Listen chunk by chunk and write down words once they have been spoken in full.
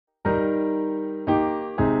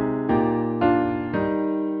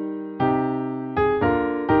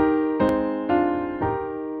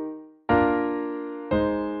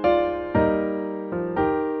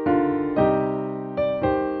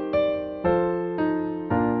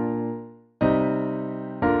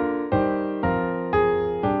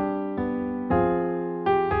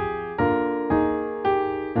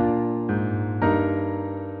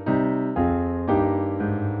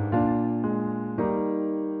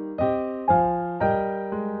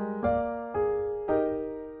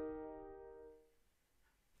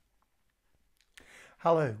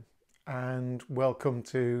Hello and welcome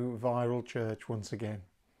to Viral Church once again.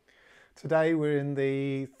 Today we're in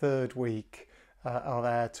the third week of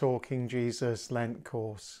our Talking Jesus Lent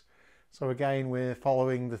course. So again we're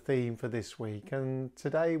following the theme for this week, and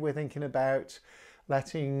today we're thinking about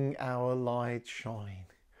letting our light shine.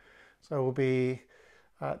 So we'll be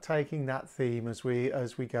taking that theme as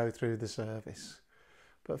we go through the service.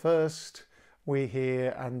 But first we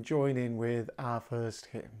hear and join in with our first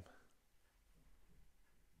hymn.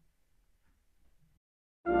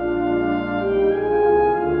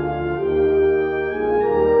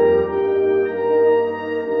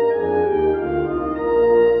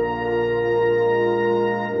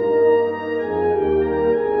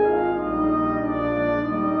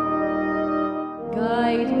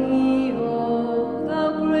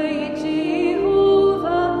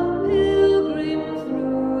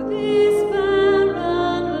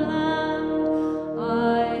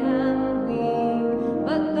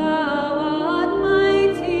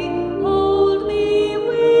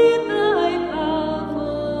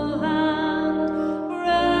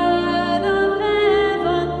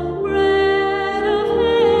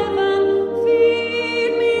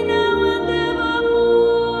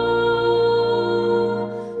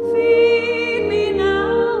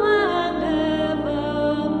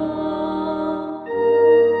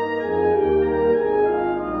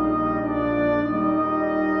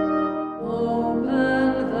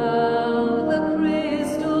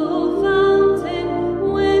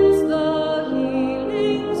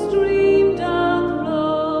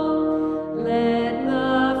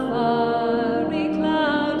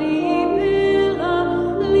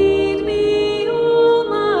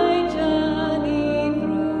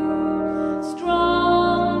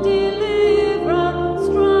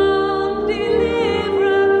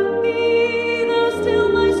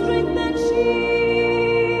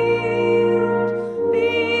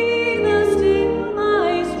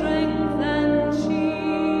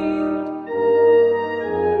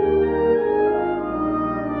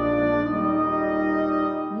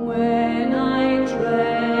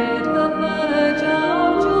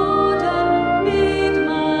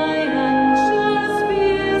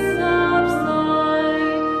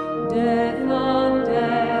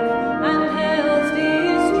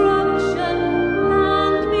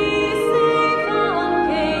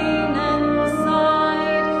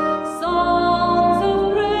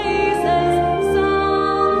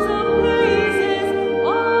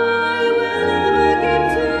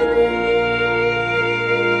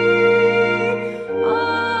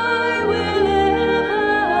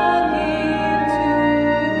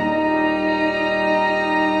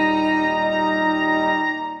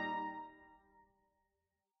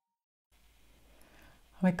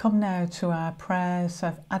 We come now to our prayers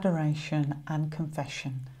of adoration and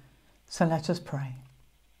confession. So let us pray.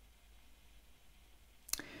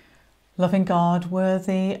 Loving God,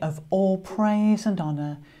 worthy of all praise and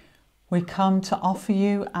honour, we come to offer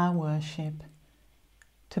you our worship,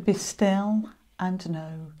 to be still and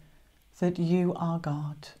know that you are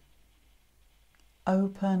God.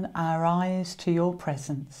 Open our eyes to your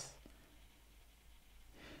presence.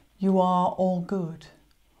 You are all good,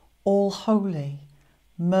 all holy,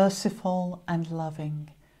 merciful and loving,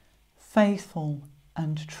 faithful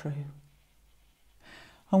and true.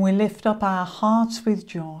 And we lift up our hearts with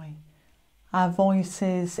joy, our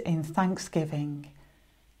voices in thanksgiving,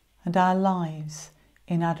 and our lives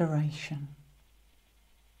in adoration.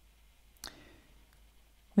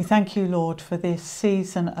 We thank you, Lord, for this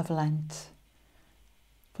season of Lent,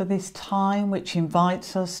 for this time which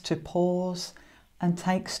invites us to pause and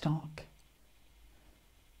take stock,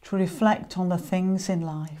 to reflect on the things in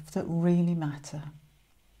life that really matter.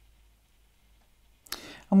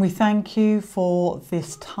 And we thank you for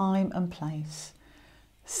this time and place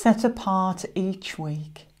set apart each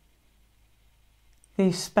week,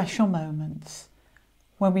 these special moments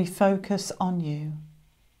when we focus on you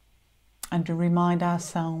and to remind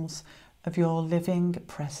ourselves of your living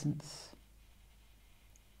presence.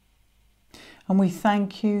 And we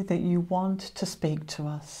thank you that you want to speak to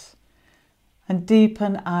us and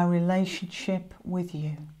deepen our relationship with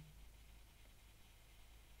you.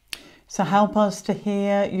 So help us to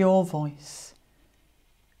hear your voice,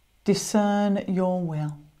 discern your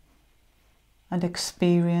will, and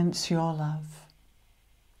experience your love.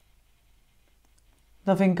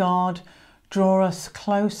 Loving God, draw us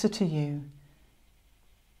closer to you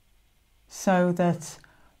so that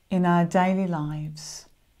in our daily lives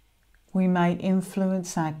we may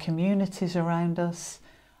influence our communities around us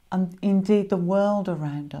and indeed the world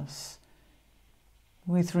around us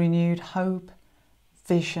with renewed hope,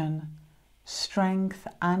 vision, strength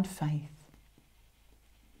and faith.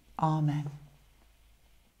 Amen.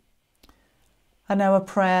 And now a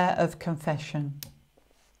prayer of confession.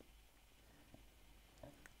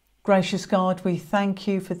 Gracious God, we thank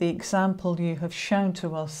you for the example you have shown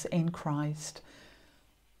to us in Christ,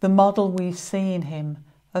 the model we see in him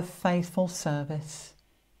of faithful service.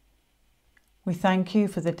 We thank you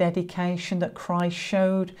for the dedication that Christ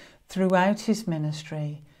showed throughout his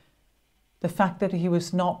ministry, the fact that he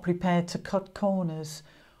was not prepared to cut corners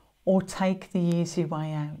or take the easy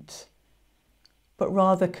way out, but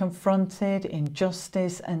rather confronted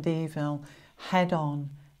injustice and evil head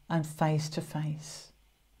on and face to face.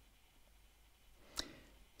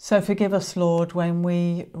 So forgive us, Lord, when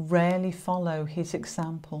we rarely follow his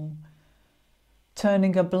example,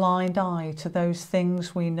 turning a blind eye to those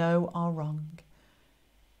things we know are wrong,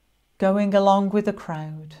 going along with the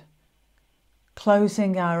crowd,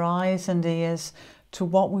 closing our eyes and ears to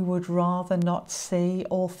what we would rather not see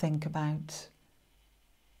or think about.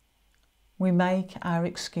 We make our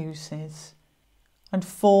excuses and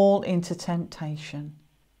fall into temptation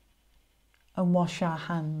and wash our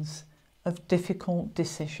hands of difficult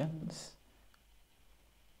decisions.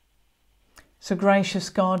 So gracious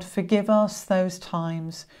God, forgive us those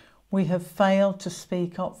times we have failed to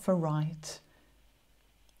speak up for right,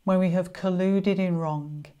 when we have colluded in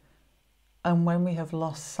wrong, and when we have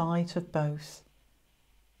lost sight of both.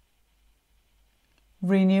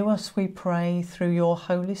 Renew us, we pray, through your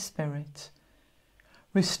Holy Spirit.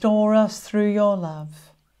 Restore us through your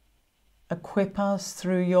love. Equip us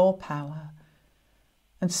through your power,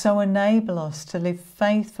 and so enable us to live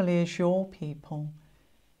faithfully as your people.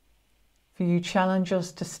 For you challenge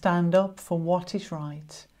us to stand up for what is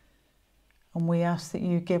right, and we ask that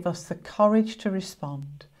you give us the courage to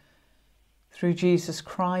respond. Through Jesus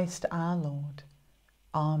Christ our Lord.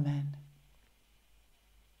 Amen.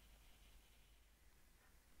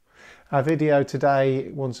 Our video today,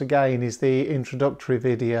 once again, is the introductory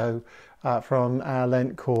video from our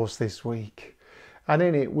Lent course this week. And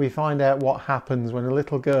in it we find out what happens when a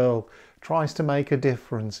little girl tries to make a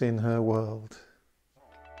difference in her world.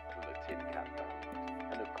 From the Tin Cat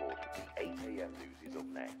Band. And of course, the 8 AM news is up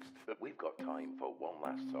next. But we've got time for one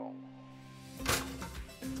last song.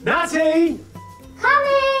 Natty!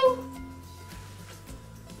 Coming!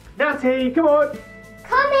 Natty, come on!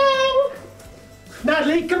 Coming!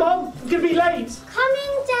 Natalie, come on! I'm gonna be late!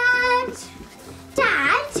 Coming, Dad!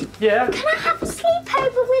 Dad? Yeah? Can I have a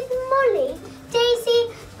sleepover with Molly,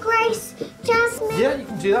 Daisy, Grace, Jasmine? Yeah, you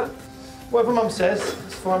can do that. Whatever Mum says,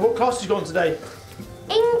 it's fine. What class has you got on today?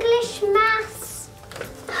 English, maths,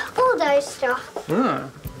 all those stuff.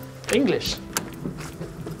 English.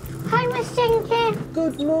 Hi, Miss Jenkins.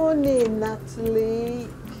 Good morning, Natalie.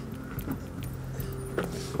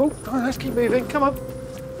 Oh, let's keep moving. Come on.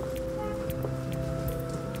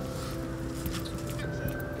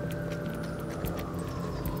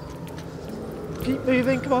 Keep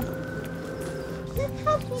moving, come on.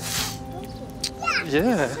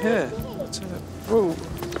 Yeah. Whoa.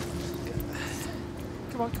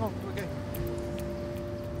 Come on, okay.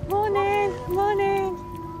 Morning,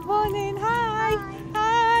 hi.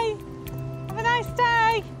 Have a nice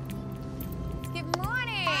day. Good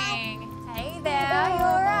morning. Hey there, you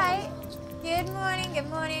all right? Good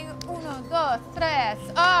morning. Uno, dos, tres.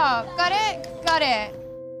 Oh, got it. From the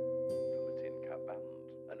Tin Cat Band.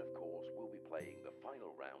 And of course, we'll be playing the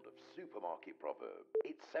final round of Supermarket Proverb.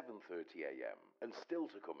 It's 7:30 AM. And still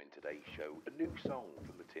to come in today's show, a new song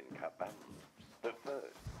from the Tin Cat Band. But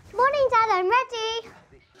first... Morning, Dad, I'm ready.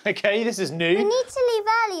 Okay, this is We new. need to leave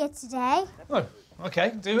earlier today. Oh,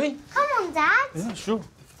 okay, do we? Come on, Dad. Yeah, sure.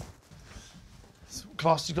 So what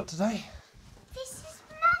class you got today? This is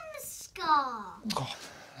Mum's scar. Oh,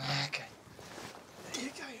 okay. There you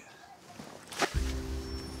go.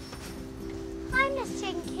 Hi, Miss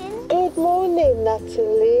Jenkins. Good morning,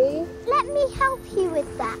 Natalie. Let me help you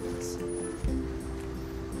with that.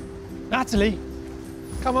 Natalie,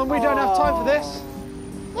 come on, we don't have time for this.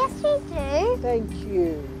 Yes, we do. Thank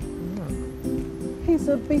you. He's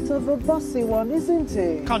a bit of a bossy one, isn't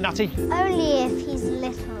he? Come on, Natty. Only if he's a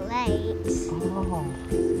little late. Oh.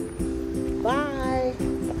 Bye.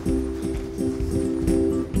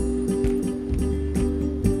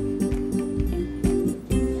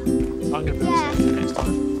 I'm going to put Yeah. this next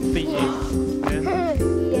time. Beat you. Yeah.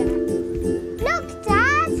 Yeah. Look,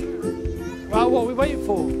 Dad. Well, what are we waiting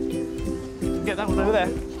for? You can get that one over there.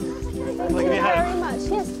 Thank give you me a hand? very much.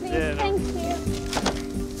 Yes, please. Yeah, no. Thank you.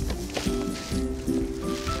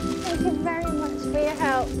 Thank you very much for your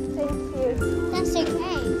help. Thank you. That's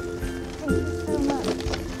okay. Thank you so much.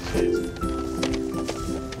 Cheers.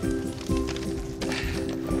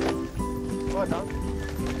 Well done.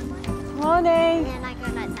 Morning. And then I go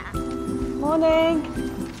like that.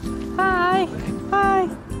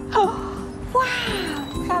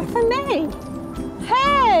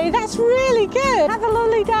 That's really good. Have a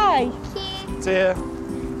lovely day. Dear,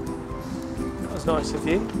 that was nice of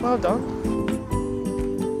you. Well done.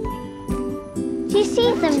 Do you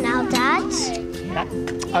see them now, Dad? Yeah,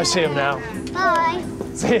 I see him now. Bye.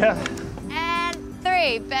 See ya. And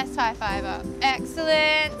 3, best high five up.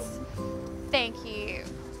 Excellent. Thank you.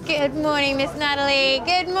 Good morning, Miss Natalie.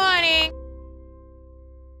 Good morning.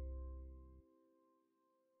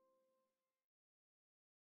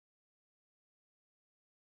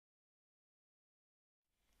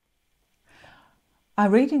 Our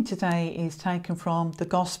reading today is taken from the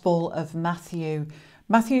Gospel of Matthew,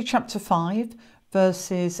 Matthew chapter 5,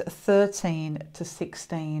 verses 13 to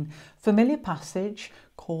 16, familiar passage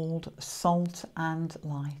called Salt and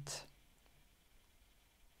Light.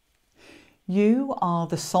 You are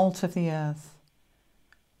the salt of the earth.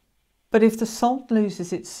 But if the salt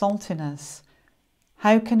loses its saltiness,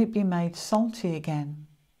 how can it be made salty again?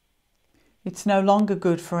 It's no longer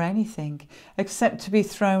good for anything except to be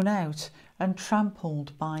thrown out and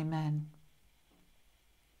trampled by men.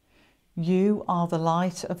 You are the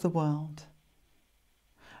light of the world.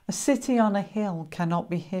 A city on a hill cannot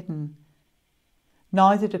be hidden.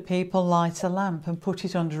 Neither do people light a lamp and put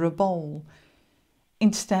it under a bowl.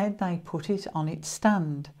 Instead, they put it on its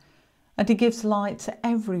stand, and it gives light to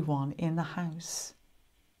everyone in the house.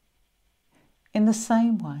 In the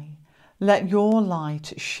same way, let your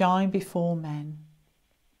light shine before men,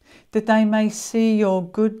 that they may see your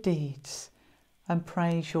good deeds and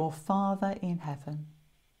praise your Father in heaven.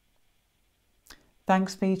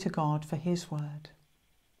 Thanks be to God for his word.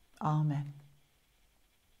 Amen.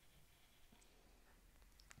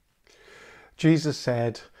 Jesus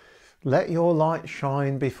said, "Let your light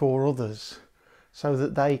shine before others, so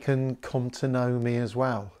that they can come to know me as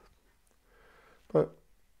well." But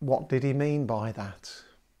what did he mean by that?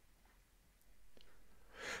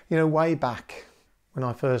 You know, way back when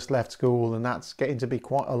I first left school, and that's getting to be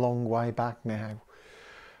quite a long way back now,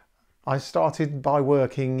 I started by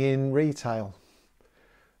working in retail.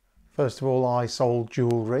 First of all, I sold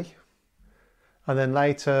jewellery, and then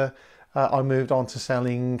later I moved on to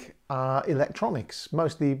selling electronics,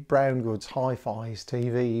 mostly brown goods, hi-fis,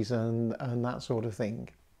 TVs and that sort of thing.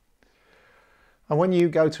 And when you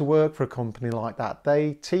go to work for a company like that,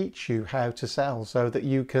 they teach you how to sell so that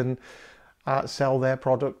you can sell their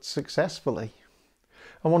products successfully.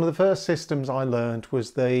 And one of the first systems I learned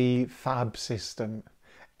was the FAB system,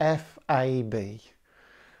 FAB.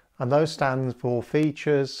 And those stand for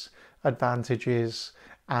features, advantages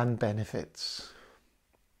and benefits.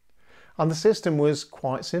 And the system was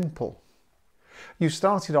quite simple. You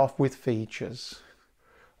started off with features.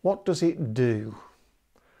 What does it do?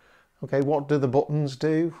 Okay, what do the buttons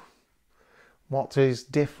do? What is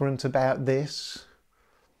different about this?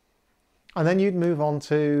 And then you'd move on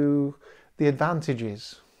to the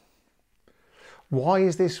advantages. Why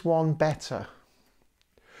is this one better?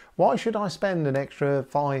 Why should I spend an extra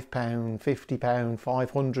 £5, £50,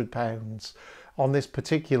 £500 on this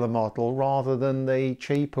particular model rather than the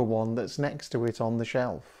cheaper one that's next to it on the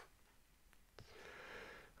shelf?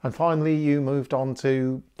 And finally, you moved on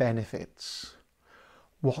to benefits.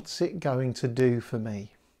 What's it going to do for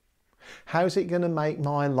me? How's it going to make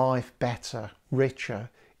my life better, richer,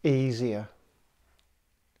 easier?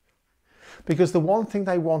 Because the one thing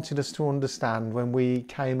they wanted us to understand when we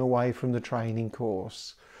came away from the training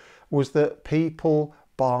course was that people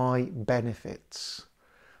buy benefits.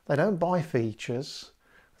 They don't buy features.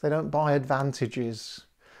 They don't buy advantages.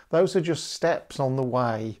 Those are just steps on the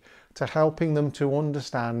way to helping them to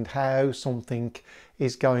understand how something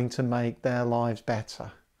is going to make their lives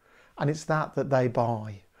better. And it's that they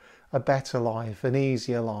buy. A better life, an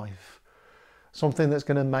easier life. Something that's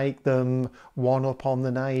going to make them one up on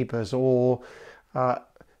the neighbours, or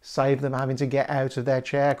save them having to get out of their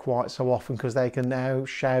chair quite so often because they can now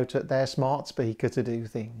shout at their smart speaker to do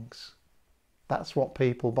things. That's what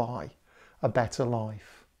people buy, a better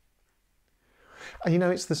life. And you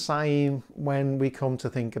know, it's the same when we come to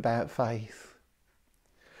think about faith.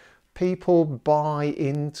 People buy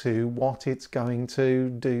into what it's going to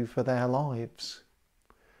do for their lives.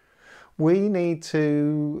 We need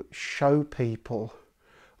to show people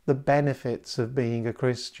the benefits of being a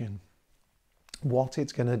Christian, what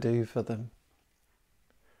it's going to do for them.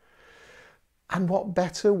 And what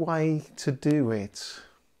better way to do it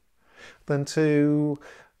than to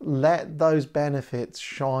let those benefits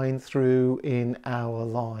shine through in our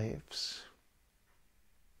lives.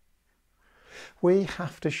 We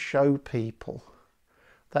have to show people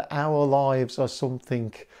that our lives are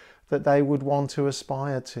something that they would want to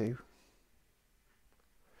aspire to.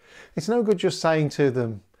 It's no good just saying to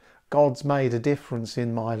them, God's made a difference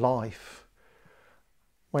in my life.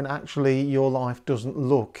 when actually your life doesn't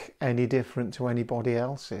look any different to anybody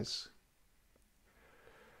else's.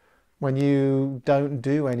 When you don't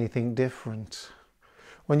do anything different.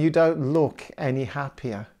 When you don't look any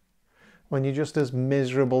happier. When you're just as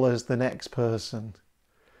miserable as the next person.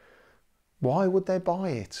 Why would they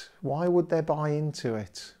buy it? Why would they buy into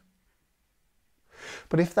it?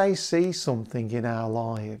 But if they see something in our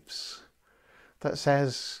lives that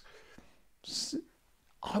says,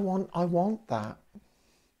 I want that.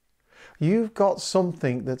 You've got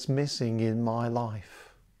something that's missing in my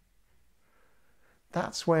life.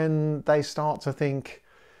 That's when they start to think,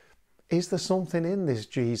 is there something in this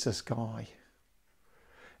Jesus guy?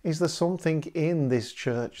 Is there something in this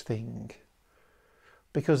church thing?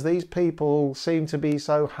 Because these people seem to be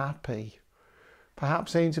so happy,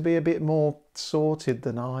 perhaps seem to be a bit more sorted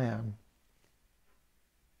than I am.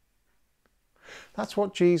 That's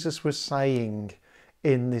what Jesus was saying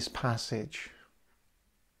in this passage.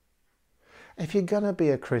 If you're going to be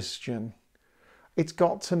a Christian, it's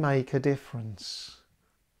got to make a difference.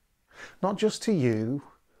 Not just to you,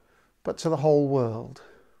 but to the whole world.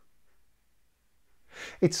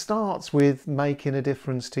 It starts with making a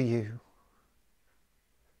difference to you.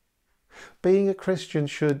 Being a Christian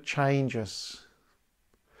should change us.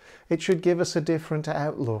 It should give us a different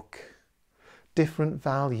outlook, different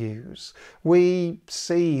values. We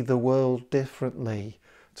see the world differently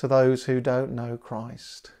to those who don't know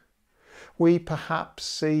Christ. We perhaps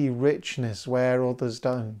see richness where others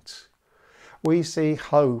don't. We see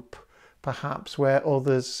hope perhaps where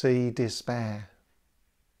others see despair.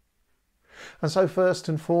 And so first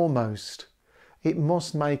and foremost, it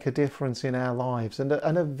must make a difference in our lives, and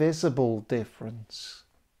a visible difference.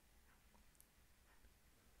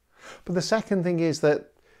 But the second thing is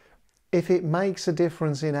that if it makes a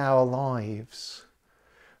difference in our lives,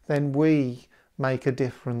 then we make a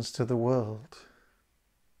difference to the world.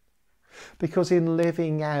 Because in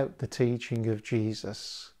living out the teaching of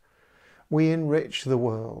Jesus, we enrich the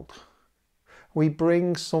world. We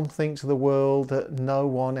bring something to the world that no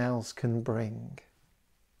one else can bring.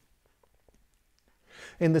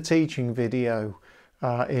 In the teaching video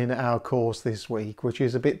in our course this week, which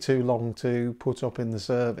is a bit too long to put up in the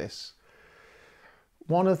service,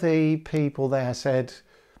 one of the people there said,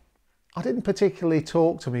 I didn't particularly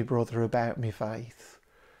talk to my brother about my faith,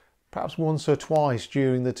 perhaps once or twice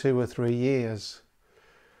during the 2 or 3 years.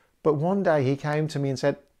 But one day he came to me and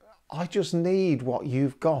said, I just need what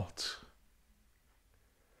you've got.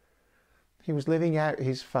 He was living out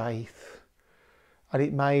his faith, and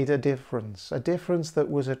it made a difference that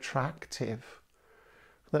was attractive,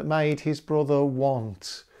 that made his brother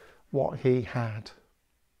want what he had.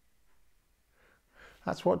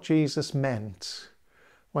 That's what Jesus meant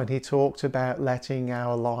when he talked about letting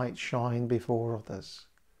our light shine before others,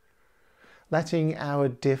 letting our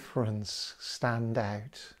difference stand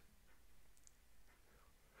out.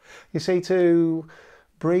 You see, to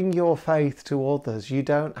bring your faith to others, you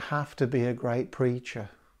don't have to be a great preacher.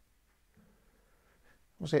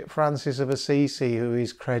 Was it Francis of Assisi who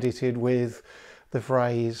is credited with the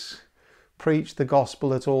phrase, preach the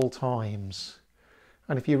gospel at all times,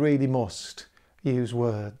 and if you really must, use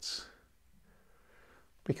words?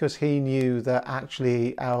 Because he knew that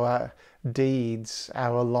actually our deeds,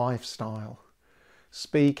 our lifestyle,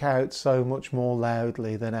 speak out so much more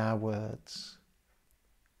loudly than our words.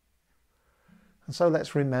 And so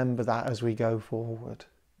let's remember that as we go forward.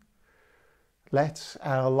 Let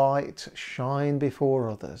our light shine before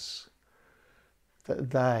others,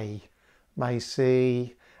 that they may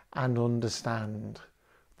see and understand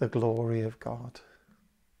the glory of God.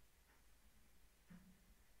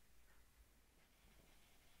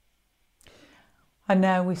 And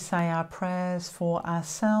now we say our prayers for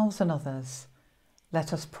ourselves and others.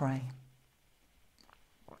 Let us pray.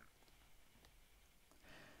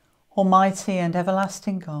 Almighty and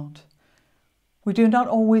everlasting God, we do not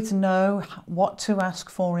always know what to ask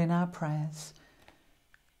for in our prayers,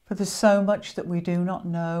 for there's so much that we do not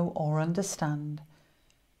know or understand.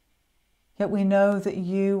 Yet we know that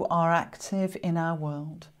you are active in our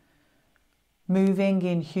world, moving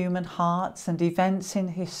in human hearts and events in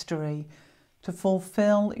history to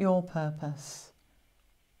fulfill your purpose.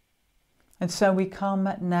 And so we come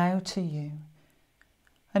now to you,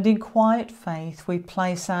 and in quiet faith we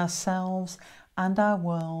place ourselves and our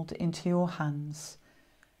world into your hands,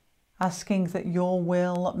 asking that your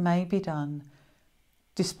will may be done,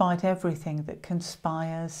 despite everything that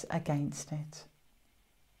conspires against it.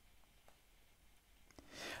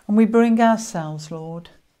 And we bring ourselves, Lord,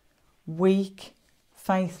 weak,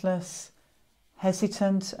 faithless,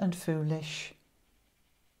 hesitant and foolish.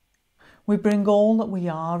 We bring all that we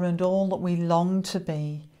are and all that we long to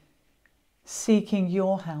be, seeking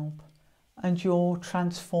your help and your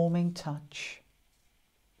transforming touch.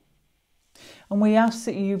 And we ask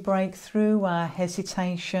that you break through our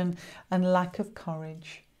hesitation and lack of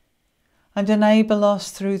courage and enable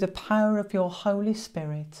us through the power of your Holy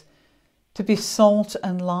Spirit to be salt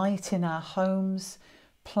and light in our homes,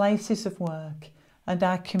 places of work and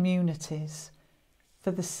our communities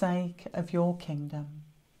for the sake of your kingdom.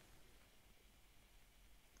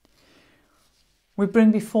 We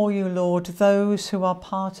bring before you, Lord, those who are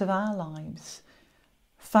part of our lives,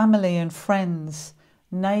 family and friends,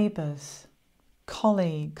 neighbours,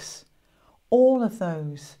 colleagues, all of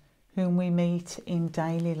those whom we meet in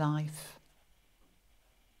daily life.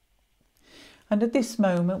 And at this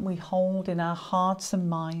moment we hold in our hearts and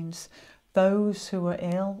minds those who are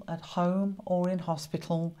ill at home or in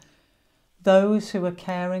hospital, those who are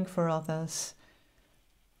caring for others,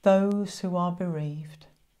 those who are bereaved,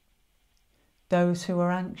 those who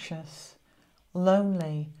are anxious,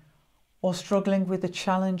 lonely, or struggling with the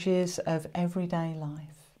challenges of everyday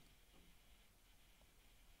life.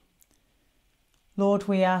 Lord,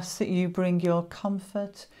 we ask that you bring your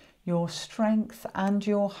comfort, your strength and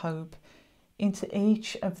your hope into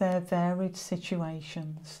each of their varied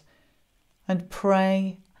situations, and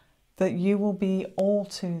pray that you will be all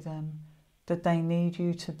to them that they need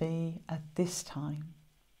you to be at this time.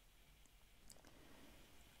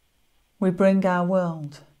 We bring our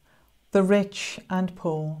world, the rich and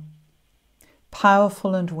poor,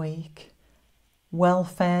 powerful and weak,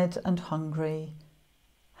 well-fed and hungry,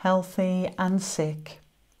 healthy and sick,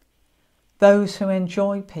 those who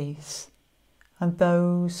enjoy peace and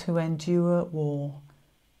those who endure war,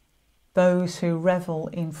 those who revel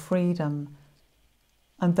in freedom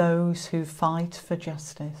and those who fight for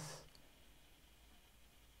justice.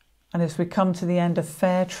 And as we come to the end of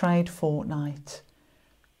Fair Trade Fortnight,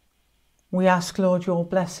 we ask, Lord, your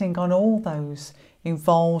blessing on all those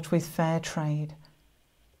involved with fair trade,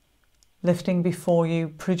 lifting before you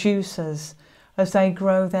producers as they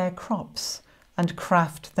grow their crops and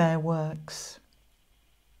craft their works.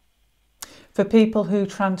 For people who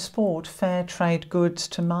transport fair trade goods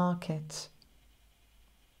to market.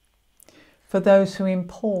 For those who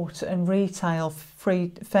import and retail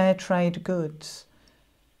fair trade goods.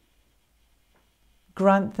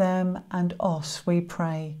 Grant them and us, we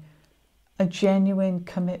pray, a genuine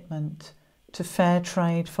commitment to fair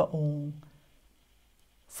trade for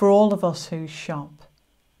all of us who shop,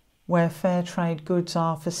 where fair trade goods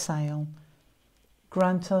are for sale.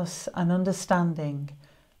 Grant us an understanding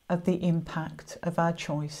of the impact of our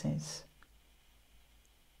choices.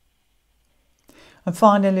 And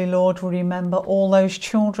finally, Lord, we remember all those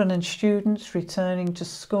children and students returning to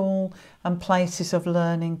school and places of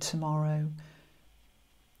learning tomorrow.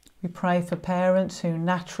 We pray for parents who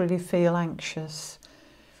naturally feel anxious,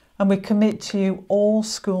 and we commit to you all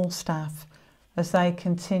school staff as they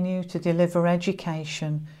continue to deliver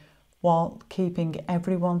education while keeping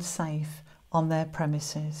everyone safe on their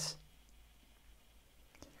premises.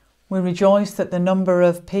 We rejoice that the number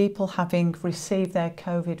of people having received their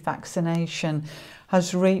COVID vaccination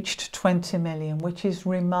has reached 20 million, which is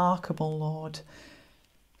remarkable, Lord.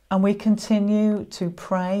 And we continue to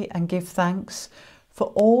pray and give thanks for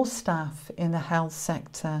all staff in the health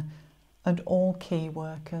sector and all key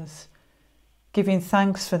workers, giving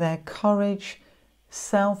thanks for their courage,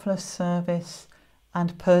 selfless service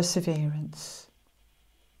and perseverance.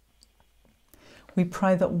 We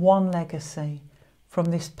pray that one legacy from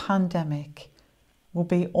this pandemic will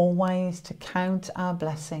be always to count our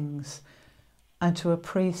blessings and to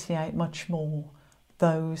appreciate much more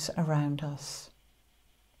those around us.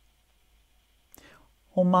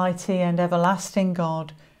 Almighty and everlasting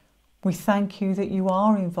God, we thank you that you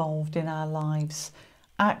are involved in our lives,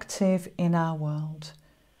 active in our world,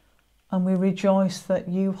 and we rejoice that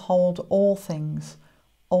you hold all things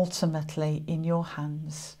ultimately in your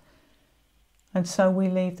hands. And so we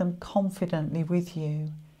leave them confidently with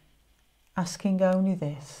you, asking only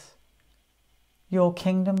this: your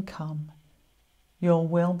kingdom come, your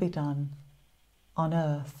will be done, on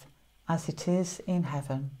earth as it is in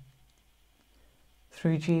heaven.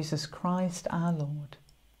 Through Jesus Christ our Lord.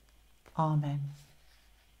 Amen.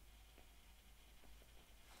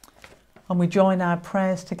 And we join our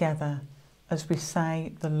prayers together as we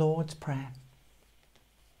say the Lord's Prayer.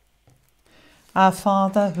 Our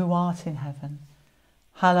Father who art in heaven,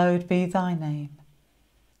 hallowed be thy name.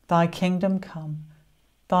 Thy kingdom come,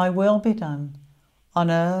 thy will be done, on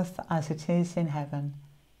earth as it is in heaven.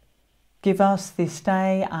 Give us this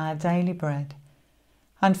day our daily bread,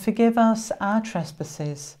 and forgive us our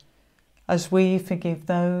trespasses, as we forgive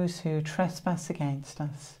those who trespass against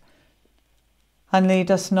us. And lead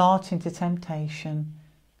us not into temptation,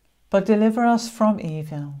 but deliver us from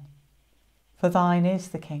evil. For thine is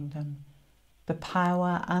the kingdom, the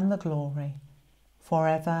power and the glory,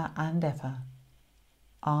 forever and ever.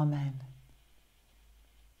 Amen.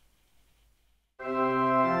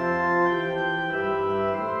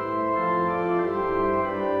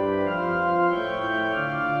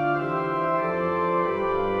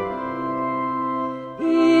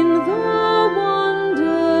 In the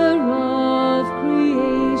wonder of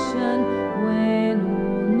creation, when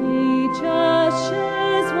all nature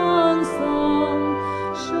shares one song,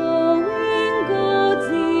 showing God's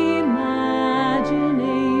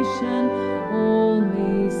imagination, all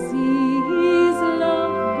may see His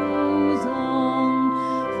love goes on.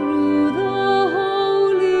 Through the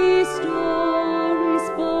holy story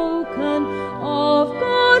spoken of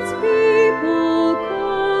God's people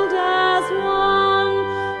called as one,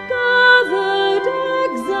 gathered,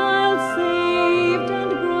 exiled, saved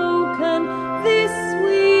and broken, this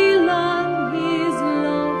we learn, His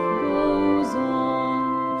love goes on.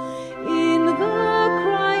 In the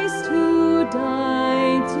Christ who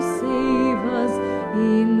died to save us,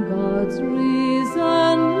 in God's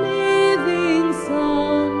risen living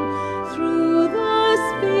Son, through the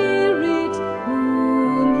Spirit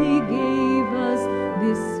whom He gave us,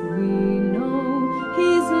 this we know,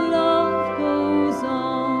 His love goes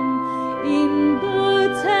on. In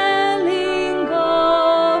the telling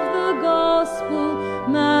of the Gospel,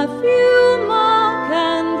 Matthew, Mark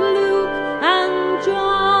and Luke and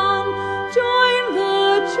John join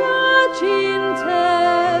the church in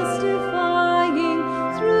testifying,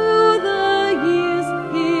 through the years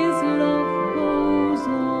His love goes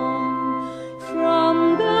on. From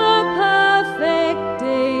the perfect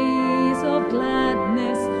days of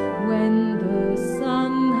gladness, when the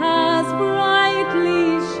sun has brightly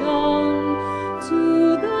shone, to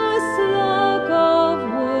the slug of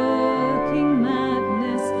working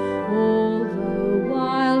madness, all the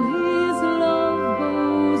while His love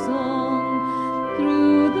goes on.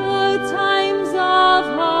 Through the times of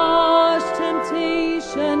harsh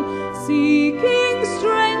temptation, seeking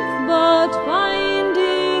strength but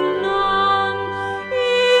finding none,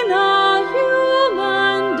 in our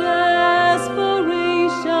human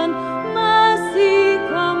desperation, mercy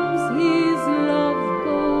comes, His love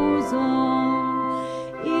goes on.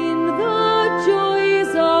 In the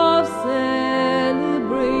joys of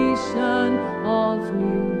celebration, of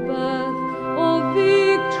new birth or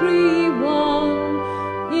victory won,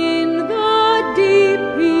 in the deep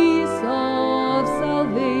peace of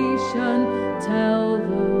salvation, tell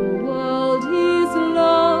the world His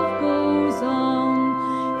love goes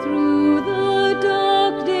on. Through the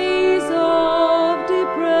dark days of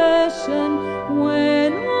depression,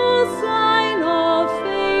 when all sign of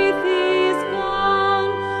faith is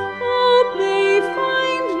gone, hope may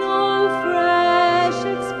find no fresh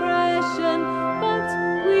expression, but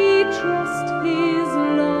we trust His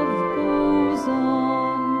love goes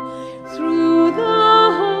on. Through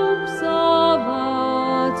the hopes of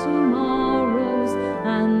our tomorrows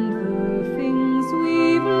and the things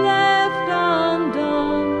we've left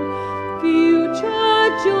undone, future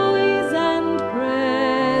joys and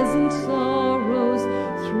present sorrows,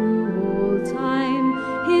 through all time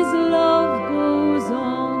His love goes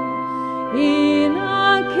on. In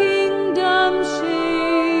our kingdom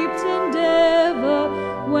shaped endeavor,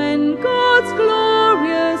 when God's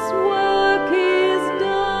glorious work is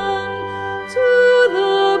done, to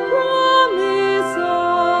the promise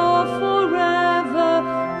of forever,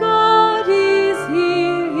 God is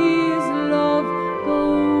here, His love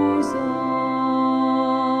goes on.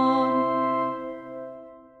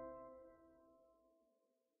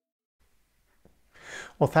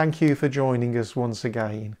 Well, thank you for joining us once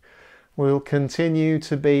again. We'll continue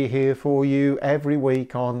to be here for you every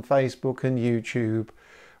week on Facebook and YouTube,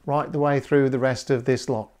 right the way through the rest of this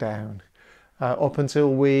lockdown, up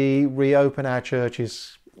until we reopen our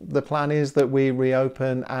churches. The plan is that we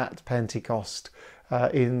reopen at Pentecost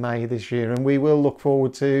in May this year, and we will look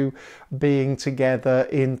forward to being together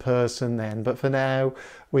in person then. But for now,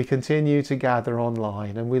 we continue to gather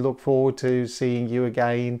online, and we look forward to seeing you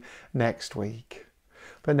again next week.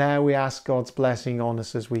 But now we ask God's blessing on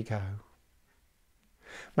us as we go.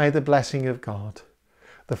 May the blessing of God,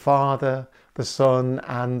 the Father, the Son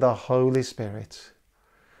and the Holy Spirit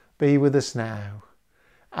be with us now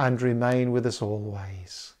and remain with us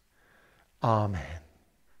always. Amen.